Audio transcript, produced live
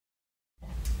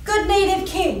good native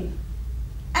king,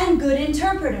 and good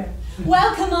interpreter,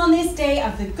 welcome on this day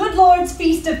of the good Lord's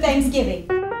Feast of Thanksgiving.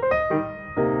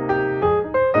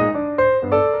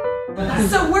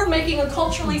 So we're making a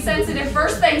culturally sensitive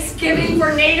first Thanksgiving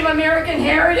for Native American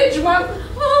Heritage Month?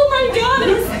 Oh my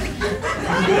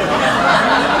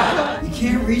goodness! You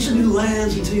can't reach new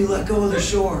lands until you let go of the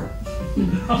shore.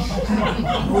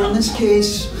 Or in this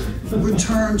case,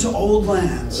 return to old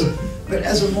lands, but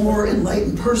as a more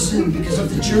enlightened person because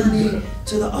of the journey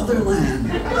to the other land.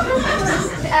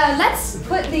 Let's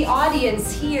put the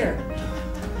audience here.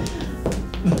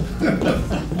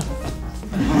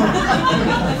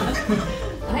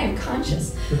 I am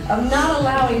conscious of not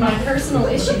allowing my personal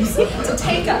issues to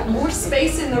take up more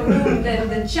space in the room than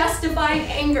the justified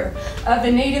anger of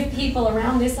the native people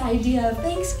around this idea of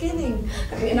Thanksgiving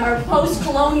in our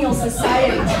post-colonial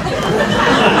society.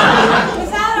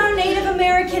 Without our Native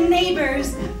American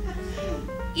neighbors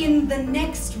in the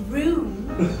next room,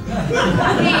 we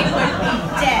would be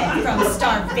dead from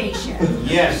starvation.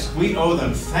 Yes, we owe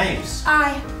them thanks.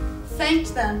 I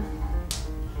thanked them.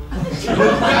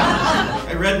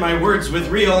 I read my words with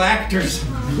real actors.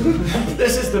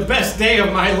 This is the best day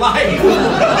of my life.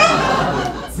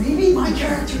 Maybe my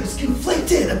character is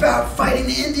conflicted about fighting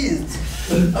the Indians.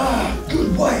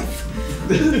 Good wife.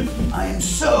 I am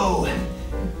so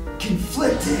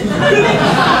conflicted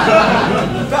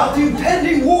about the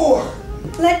impending war.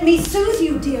 Let me soothe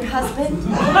you, dear husband.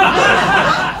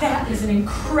 That is an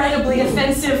incredibly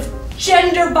offensive,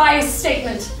 gender-biased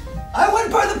statement. I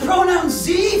went by the pronoun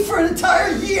Z for an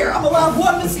entire year. I'm allowed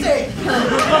one mistake.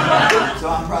 So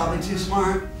I'm probably too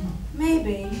smart.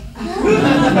 Maybe.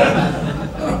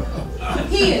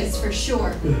 He is, for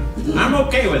sure. I'm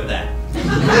okay with that.